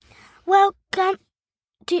Welcome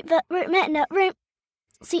to the Room Room,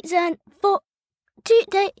 Season 4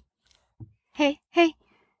 today. Hey. Hi.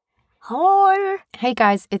 Hey,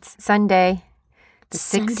 guys, it's Sunday, the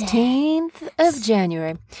 16th of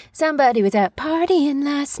January. Somebody was out partying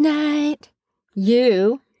last night.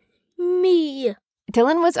 You? Me.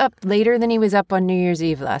 Dylan was up later than he was up on New Year's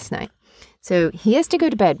Eve last night. So he has to go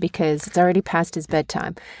to bed because it's already past his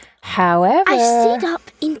bedtime. However... I stayed up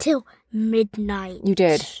until midnight. You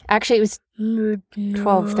did. Actually, it was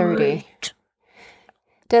 12:30.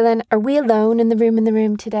 Dylan, are we alone in the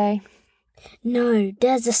room today? No,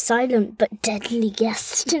 there's a silent but deadly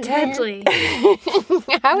guest in Deadly.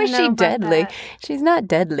 How is she deadly? That. She's not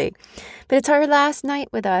deadly. But it's her last night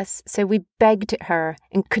with us, so we begged her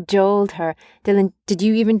and cajoled her. Dylan, did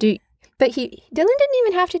you even do... But Dylan didn't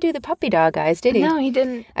even have to do the puppy dog eyes, did he? No, he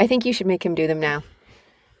didn't. I think you should make him do them now.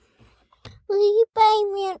 Will you buy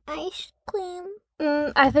me an ice cream?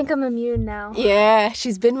 I think I'm immune now. Yeah,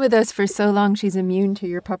 she's been with us for so long, she's immune to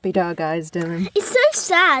your puppy dog eyes, Dylan. It's so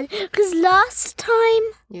sad, because last time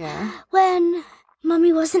Yeah. when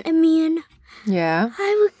Mummy wasn't immune, Yeah.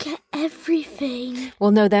 I would get everything.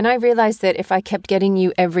 Well, no, then I realized that if I kept getting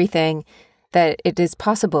you everything that it is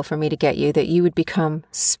possible for me to get you, that you would become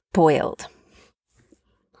spoiled.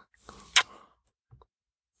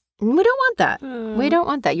 And we don't want that. We don't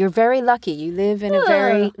want that. You're very lucky. You live in a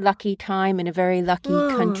very lucky time in a very lucky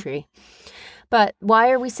country. But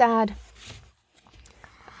why are we sad?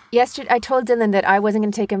 Yesterday, I told Dylan that I wasn't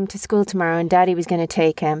going to take him to school tomorrow and Daddy was going to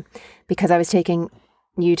take him because I was taking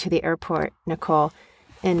you to the airport, Nicole.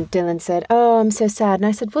 And Dylan said, "Oh, I'm so sad." And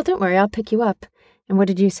I said, "Well, don't worry, I'll pick you up." And what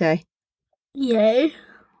did you say? Yay.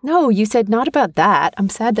 No, you said not about that. I'm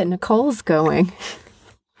sad that Nicole's going.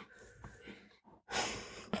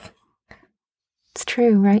 It's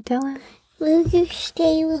true, right, Dylan? Will you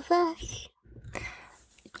stay with us?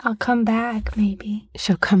 I'll come back, maybe.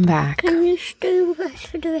 She'll come back. Can you stay with us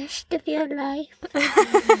for the rest of your life?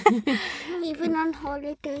 Even on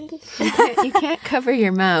holidays? You can't cover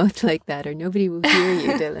your mouth like that or nobody will hear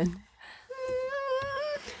you, Dylan.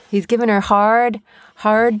 He's given her hard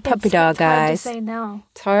puppy dog it's eyes. hard to say no.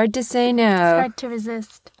 It's hard to say no. It's hard to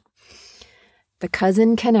resist. The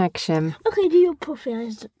cousin connection. Okay, do your puppy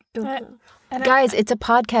eyes. Guys, it's a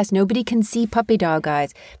podcast. Nobody can see puppy dog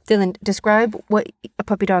eyes. Dylan, describe what a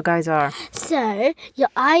puppy dog eyes are. So, your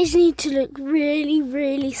eyes need to look really,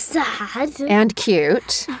 really sad. And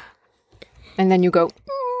cute. And then you go,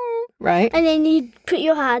 right? And then you put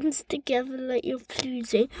your hands together like you're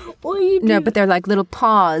pleasing. Or you do... No, but they're like little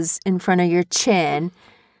paws in front of your chin.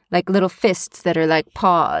 Like little fists that are like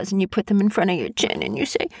paws. And you put them in front of your chin and you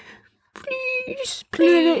say, "Please,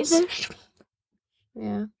 please."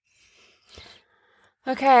 Yeah.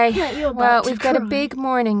 Okay. Yeah, you're Well, about to we've got a cry. big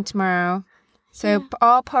morning tomorrow. So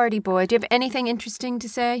all party boy. Do you have anything interesting to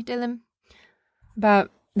say, Dylan? About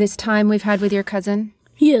this time we've had with your cousin?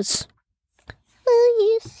 Yes. Will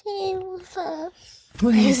you stay with us?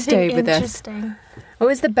 Will you stay with us? Interesting. What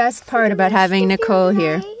was the best part about having Nicole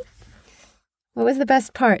here? What was the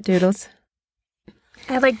best part, Doodles?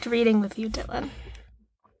 I liked reading with you, Dylan.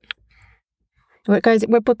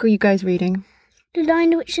 What book are you guys reading? The Lion,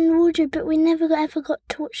 the Witch and the Wardrobe, but we never ever got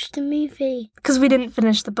to watch the movie. Because we didn't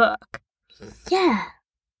finish the book. Yeah.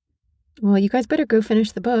 Well, you guys better go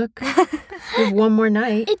finish the book. We have one more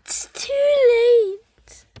night. It's too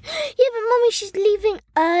late. Yeah, but Mummy, she's leaving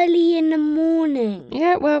early in the morning.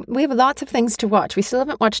 Yeah, well, we have lots of things to watch. We still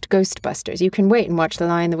haven't watched Ghostbusters. You can wait and watch The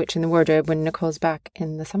Lion, the Witch and the Wardrobe when Nicole's back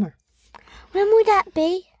in the summer. When will that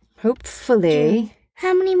be? Hopefully.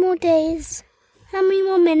 How many more days? How many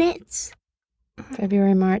more minutes?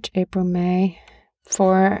 February, March, April, May.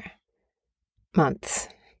 4 months.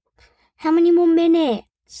 How many more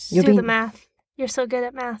minutes? You'll Do be the math. You're so good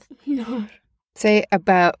at math. No. say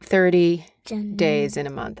about 30 January. days in a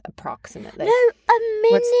month, approximately. No, a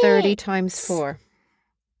minute. What's 30 times 4?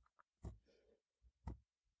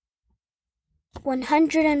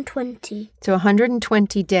 120. So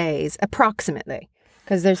 120 days, approximately.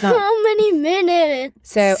 Because there's not... How many minutes?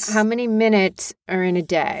 So how many minutes are in a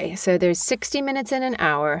day? So there's 60 minutes in an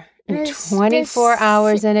hour and There's 24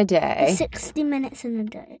 hours in a day. 60 minutes in a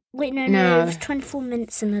day. Wait, no, No. there's 24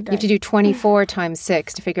 minutes in a day. You have to do 24 times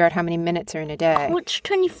 6 to figure out how many minutes are in a day. What's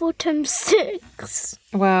 24 times 6?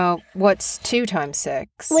 Well, what's 2 times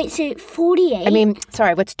 6? Wait, so 48? I mean,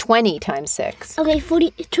 sorry, what's 20 times 6? Okay,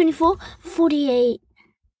 24, 48.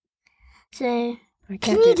 So, I can't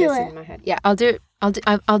Can you do this it? in my head. Yeah, I'll do it.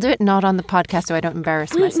 I'll do it not on the podcast so I don't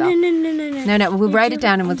embarrass wait, myself. no. No, we'll write it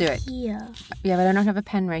down and we'll do in it. Here. Yeah, but I don't have a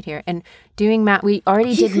pen right here. And doing math, we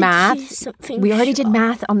already You did could do math. something We already did sharp.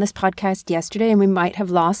 math on this podcast yesterday, and we might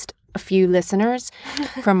have lost a few listeners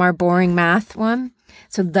from our boring math one.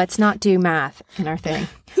 So let's not do math in our thing.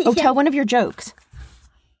 Oh, tell one of your jokes.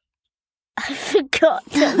 I forgot.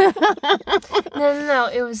 No.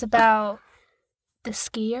 It was about the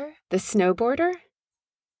skier. The snowboarder?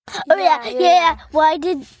 Oh, yeah. Why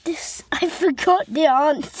did this? I forgot the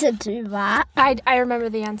answer to that. I remember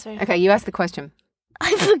the answer. Okay, you ask the question.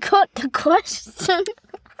 I forgot the question.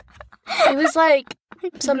 It was like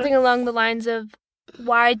something along the lines of,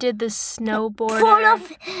 why did the snowboarder...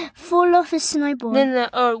 Fall off a snowboard.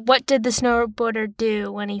 Or what did the snowboarder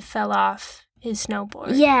do when he fell off his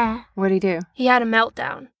snowboard? Yeah. What'd he do? He had a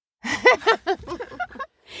meltdown.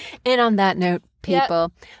 And on that note,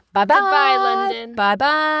 people, bye-bye. Goodbye, London.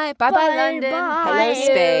 Bye-bye. Bye-bye, London. Bye. Hello,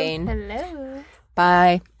 Spain. Hello.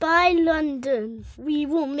 Bye. Bye, London. We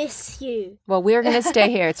will miss you. Well, we're going to stay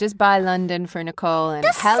here. It's just bye, London, for Nicole. And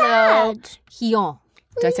That's hello, sad. Gijon.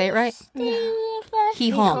 Did I say it right? Gijon.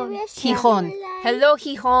 Gijon. Gijon. Hello,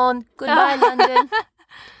 Gijon. Goodbye, London.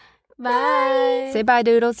 Bye. Say bye,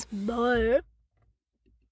 doodles. Bye.